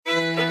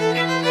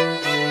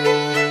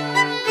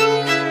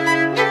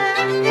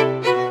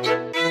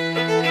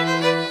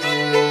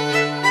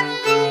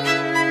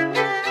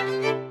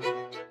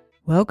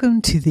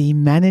Welcome to the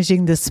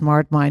Managing the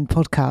Smart Mind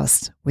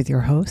podcast with your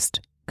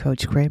host,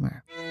 Coach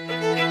Kramer.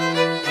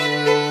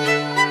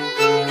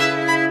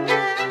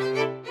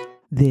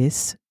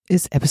 This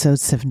is episode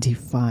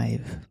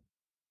 75.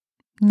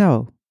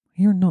 No,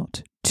 you're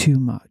not too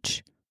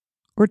much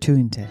or too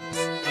intense.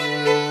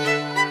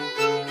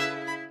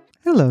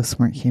 Hello,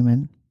 smart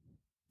human.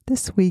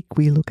 This week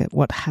we look at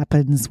what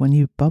happens when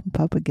you bump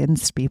up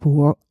against people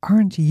who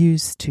aren't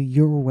used to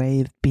your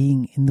way of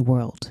being in the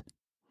world.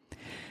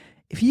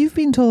 If you've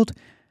been told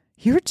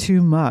you're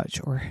too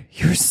much or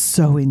you're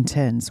so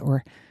intense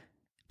or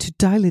to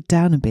dial it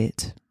down a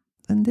bit,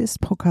 then this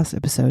podcast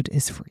episode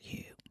is for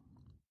you.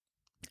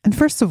 And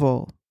first of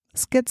all,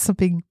 let's get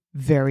something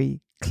very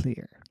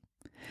clear.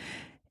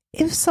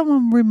 If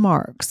someone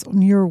remarks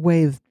on your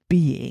way of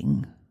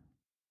being,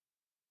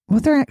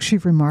 what they're actually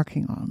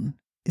remarking on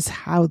is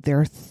how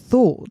their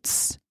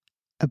thoughts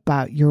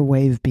about your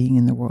way of being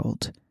in the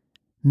world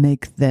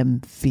make them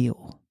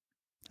feel.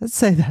 Let's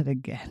say that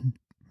again.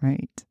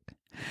 Right?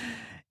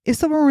 If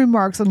someone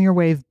remarks on your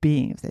way of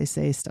being, if they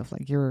say stuff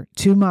like you're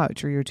too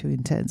much or you're too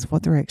intense,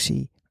 what they're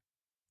actually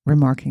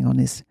remarking on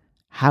is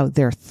how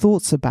their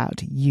thoughts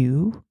about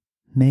you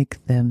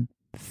make them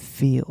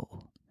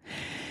feel.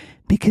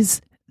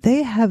 Because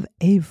they have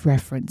a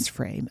reference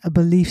frame, a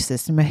belief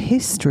system, a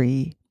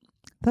history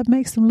that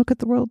makes them look at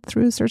the world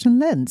through a certain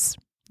lens.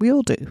 We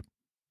all do.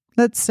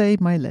 Let's say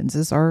my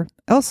lenses are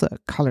Elsa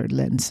colored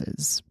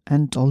lenses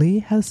and Dolly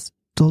has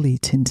Dolly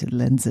tinted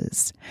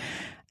lenses.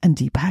 And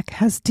Deepak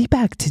has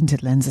Deepak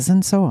tinted lenses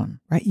and so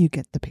on, right? You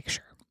get the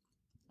picture.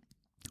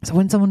 So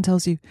when someone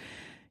tells you,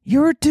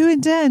 you're too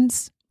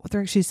intense, what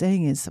they're actually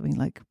saying is something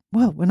like,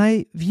 well, when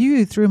I view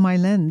you through my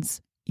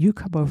lens, you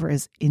come over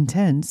as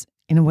intense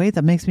in a way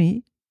that makes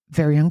me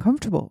very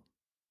uncomfortable.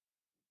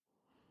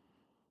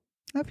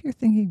 Now, if you're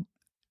thinking,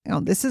 oh,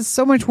 this is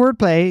so much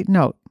wordplay.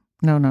 No.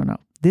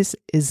 This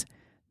is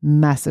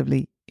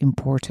massively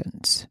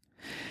important.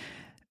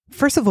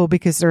 First of all,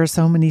 because there are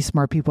so many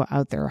smart people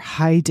out there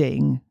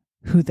hiding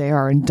who they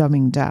are and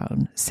dumbing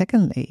down.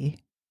 Secondly,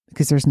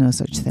 because there's no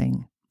such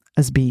thing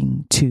as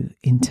being too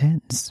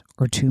intense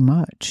or too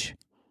much.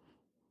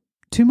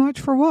 Too much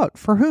for what?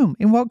 For whom?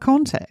 In what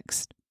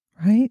context?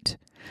 Right?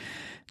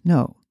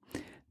 No.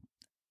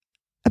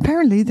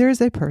 Apparently, there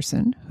is a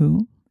person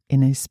who,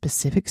 in a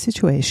specific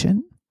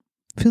situation,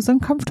 feels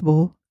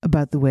uncomfortable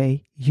about the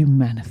way you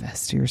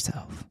manifest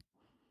yourself.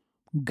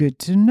 Good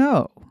to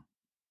know.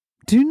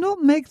 Do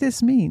not make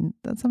this mean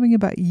that something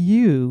about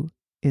you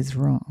is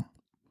wrong.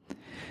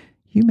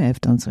 You may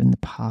have done so in the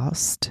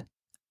past.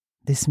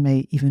 This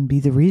may even be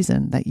the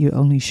reason that you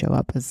only show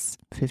up as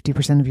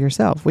 50% of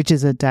yourself, which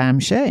is a damn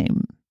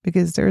shame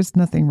because there's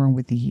nothing wrong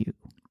with you.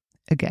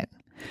 Again,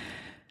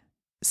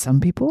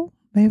 some people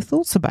may have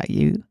thoughts about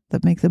you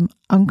that make them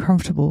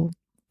uncomfortable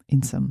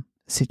in some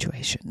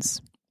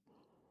situations.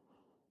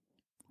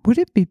 Would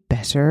it be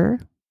better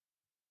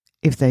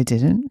if they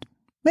didn't?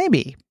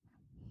 Maybe.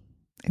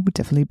 It would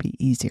definitely be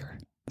easier.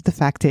 But the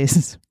fact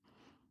is,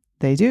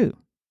 they do.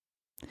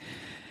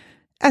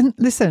 And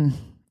listen,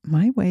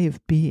 my way of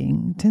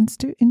being tends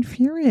to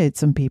infuriate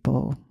some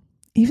people.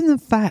 Even the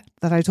fact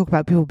that I talk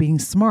about people being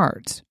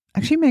smart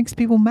actually makes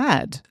people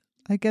mad.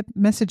 I get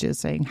messages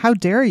saying, how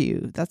dare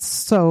you? That's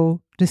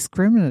so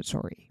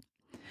discriminatory.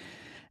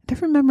 And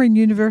I remember in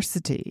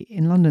university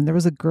in London, there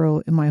was a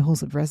girl in my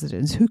halls of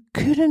residence who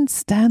couldn't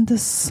stand the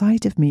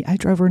sight of me. I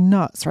drove her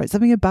nuts, right?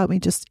 Something about me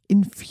just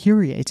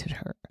infuriated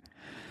her.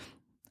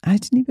 I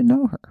didn't even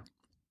know her.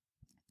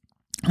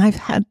 I've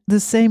had the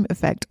same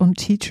effect on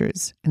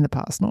teachers in the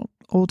past. Not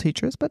all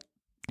teachers, but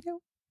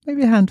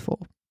maybe a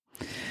handful.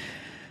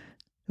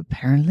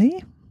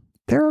 Apparently,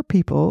 there are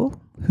people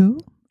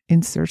who,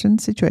 in certain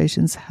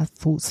situations, have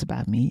thoughts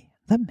about me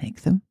that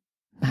make them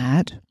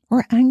mad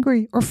or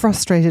angry or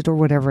frustrated or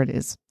whatever it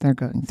is they're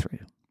going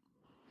through.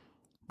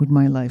 Would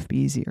my life be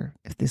easier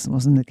if this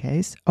wasn't the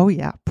case? Oh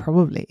yeah,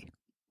 probably.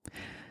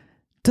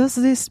 Does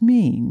this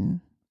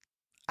mean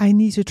I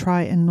need to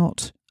try and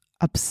not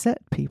upset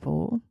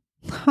people?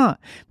 Well,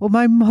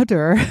 my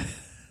mother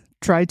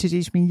tried to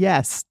teach me,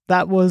 yes,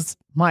 that was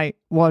my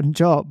one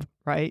job,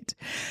 right?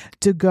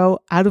 To go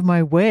out of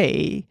my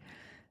way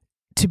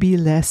to be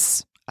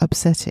less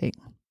upsetting.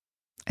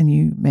 And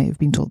you may have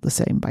been told the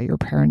same by your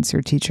parents,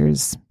 your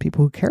teachers,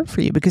 people who care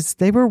for you, because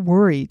they were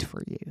worried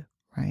for you,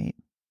 right?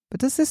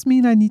 But does this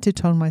mean I need to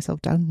tone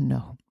myself down?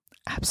 No,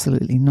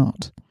 absolutely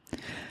not.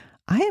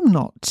 I am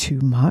not too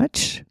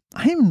much.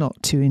 I am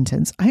not too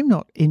intense. I'm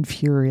not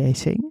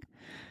infuriating.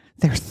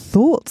 Their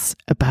thoughts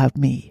about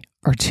me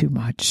are too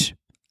much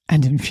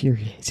and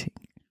infuriating.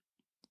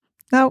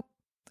 Now,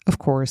 of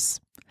course,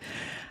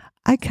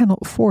 I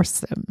cannot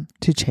force them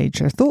to change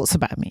their thoughts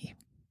about me,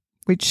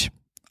 which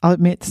I'll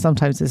admit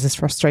sometimes this is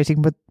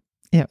frustrating, but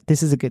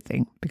this is a good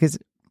thing because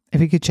if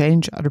we could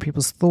change other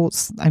people's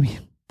thoughts,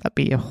 that'd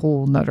be a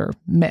whole nother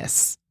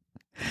mess.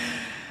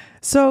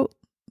 So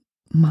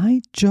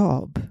my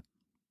job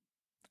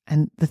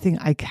and the thing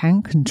I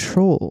can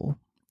control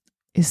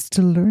is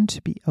to learn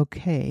to be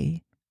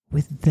okay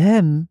with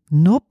them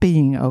not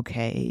being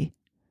okay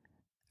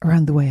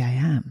around the way I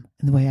am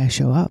and the way I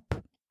show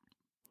up.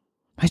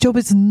 My job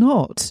is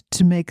not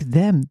to make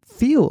them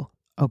feel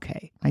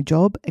okay. My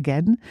job,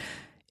 again,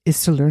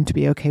 is to learn to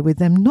be okay with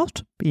them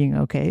not being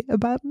okay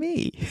about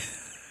me.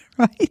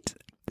 Right?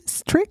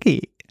 It's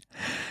tricky.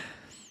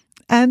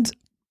 And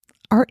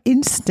our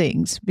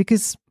instinct,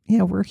 because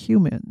we're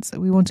humans,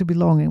 we want to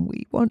belong and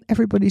we want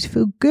everybody to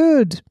feel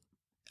good.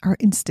 Our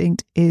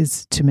instinct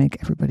is to make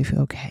everybody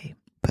feel okay.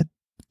 But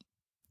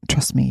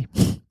trust me,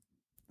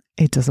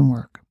 it doesn't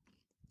work.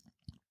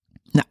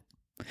 Now,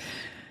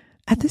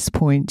 at this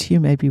point, you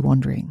may be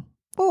wondering,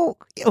 well,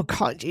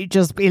 can't you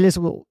just be a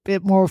little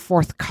bit more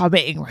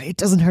forthcoming, right? It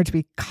doesn't hurt to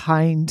be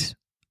kind.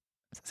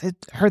 Does it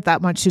hurt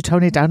that much to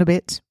tone it down a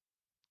bit?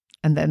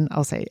 And then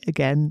I'll say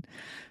again,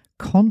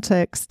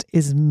 context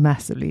is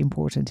massively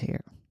important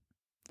here.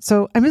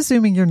 So I'm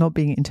assuming you're not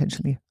being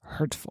intentionally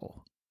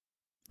hurtful,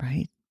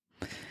 right?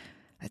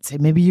 Let's say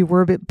maybe you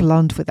were a bit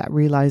blunt without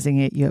realizing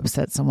it. You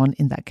upset someone.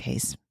 In that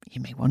case,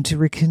 you may want to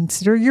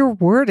reconsider your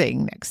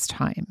wording next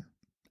time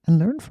and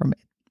learn from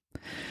it.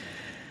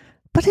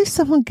 But if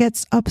someone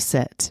gets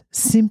upset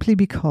simply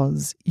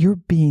because you're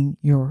being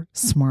your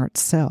smart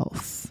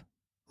self,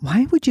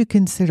 why would you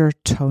consider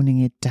toning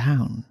it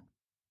down?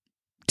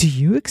 Do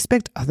you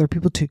expect other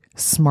people to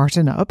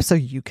smarten up so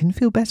you can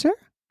feel better?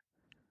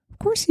 Of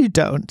course you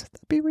don't.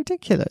 That'd be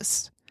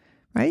ridiculous,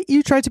 right?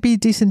 You try to be a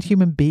decent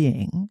human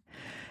being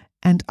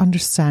and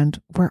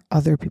understand where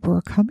other people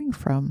are coming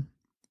from.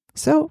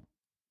 So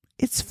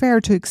it's fair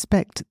to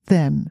expect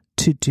them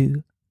to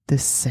do the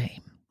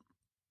same.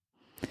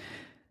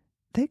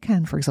 They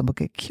can, for example,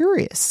 get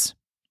curious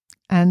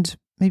and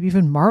maybe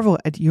even marvel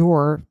at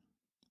your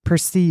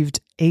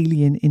perceived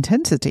alien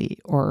intensity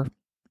or,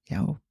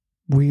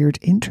 weird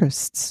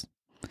interests.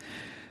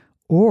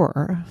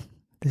 Or,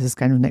 this is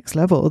kind of next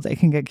level, they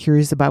can get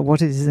curious about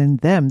what it is in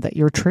them that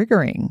you're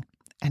triggering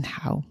and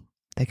how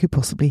they could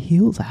possibly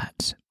heal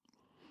that.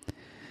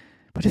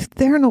 But if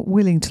they're not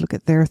willing to look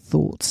at their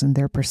thoughts and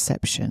their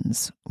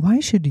perceptions,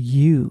 why should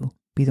you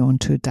be the one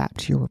to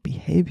adapt your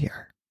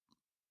behavior?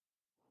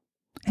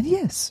 And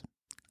yes,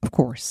 of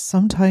course,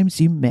 sometimes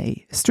you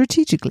may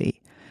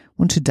strategically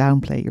want to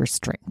downplay your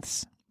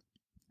strengths.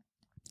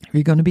 If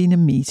you're going to be in a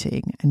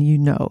meeting and you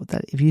know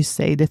that if you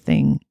say the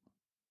thing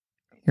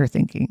you're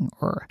thinking,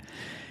 or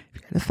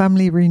if you're at a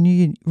family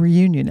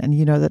reunion and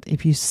you know that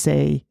if you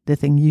say the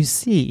thing you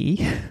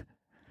see,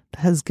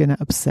 that's going to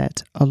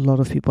upset a lot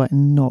of people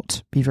and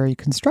not be very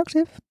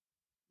constructive,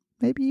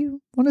 maybe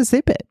you want to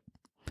zip it.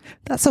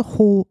 That's a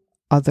whole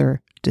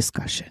other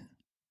discussion.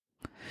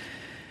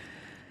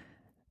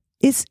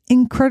 It's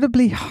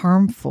incredibly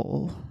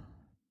harmful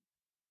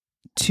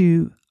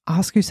to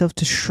ask yourself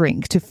to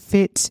shrink, to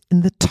fit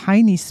in the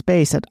tiny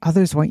space that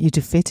others want you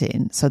to fit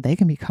in so they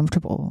can be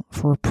comfortable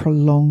for a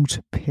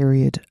prolonged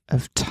period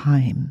of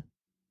time.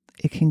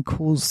 It can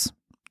cause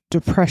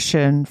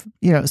depression,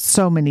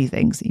 so many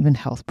things, even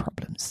health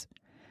problems.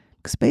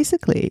 Because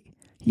basically,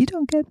 you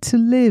don't get to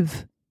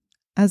live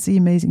as the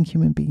amazing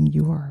human being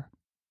you are.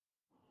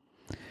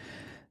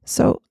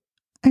 So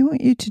I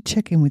want you to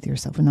check in with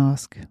yourself and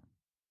ask,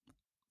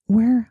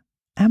 where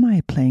am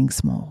I playing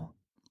small?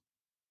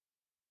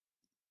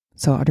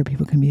 So other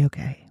people can be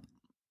okay.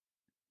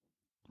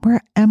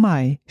 Where am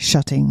I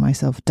shutting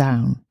myself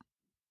down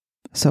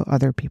so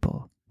other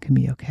people can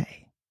be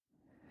okay?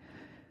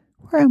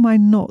 Where am I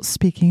not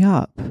speaking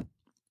up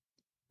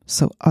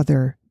so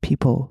other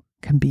people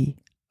can be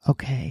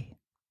okay?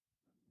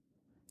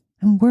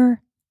 And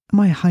where am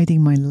I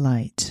hiding my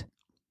light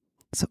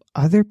so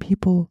other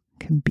people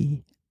can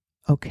be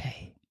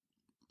okay?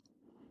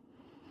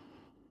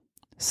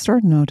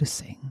 Start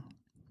noticing.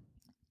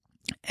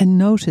 And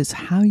notice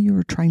how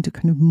you're trying to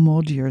kind of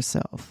mold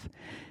yourself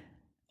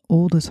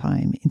all the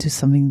time into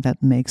something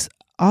that makes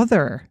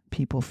other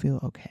people feel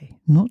okay.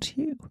 Not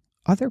you,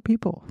 other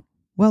people.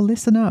 Well,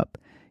 listen up.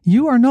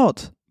 You are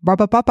not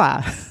Barba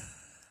Papa.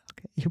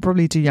 Okay, you're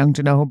probably too young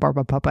to know who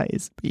Barba Papa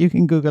is, but you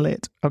can Google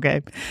it.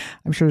 Okay,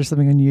 I'm sure there's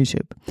something on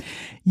YouTube.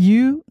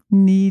 You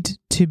need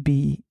to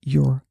be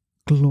your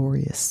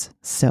glorious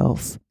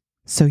self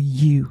so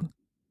you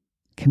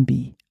can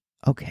be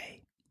okay.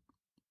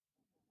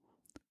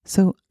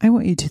 So I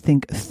want you to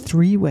think of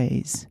 3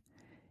 ways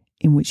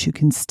in which you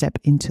can step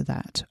into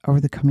that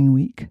over the coming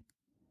week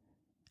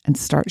and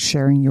start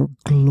sharing your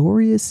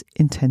glorious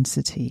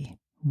intensity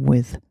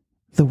with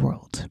the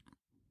world.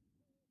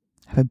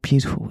 Have a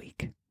beautiful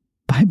week.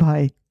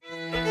 Bye-bye.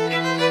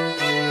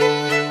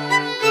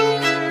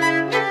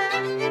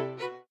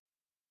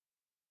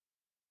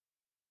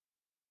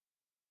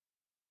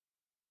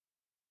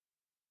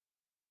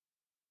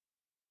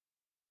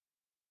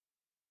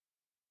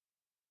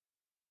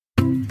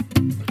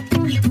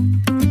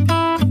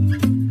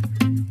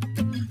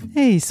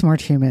 Hey,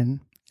 smart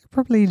human. You're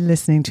probably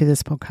listening to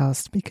this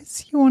podcast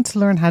because you want to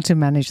learn how to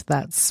manage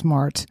that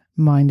smart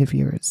mind of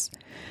yours.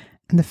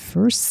 And the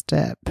first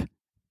step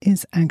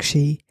is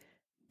actually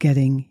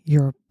getting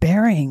your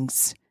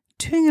bearings,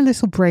 doing a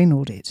little brain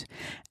audit.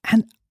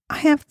 And I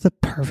have the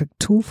perfect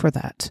tool for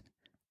that,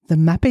 the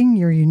Mapping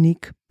Your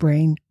Unique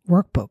Brain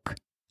Workbook.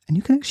 And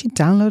you can actually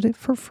download it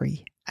for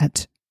free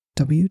at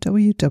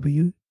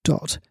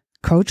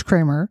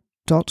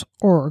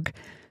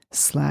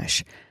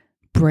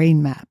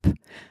www.coachkramer.org/brainmap.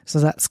 So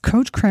that's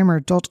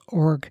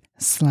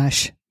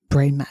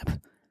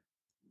coachkramer.org/brainmap.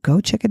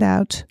 Go check it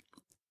out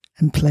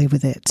and play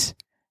with it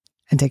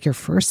and take your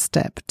first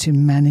step to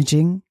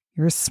managing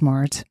your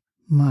smart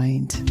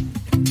mind.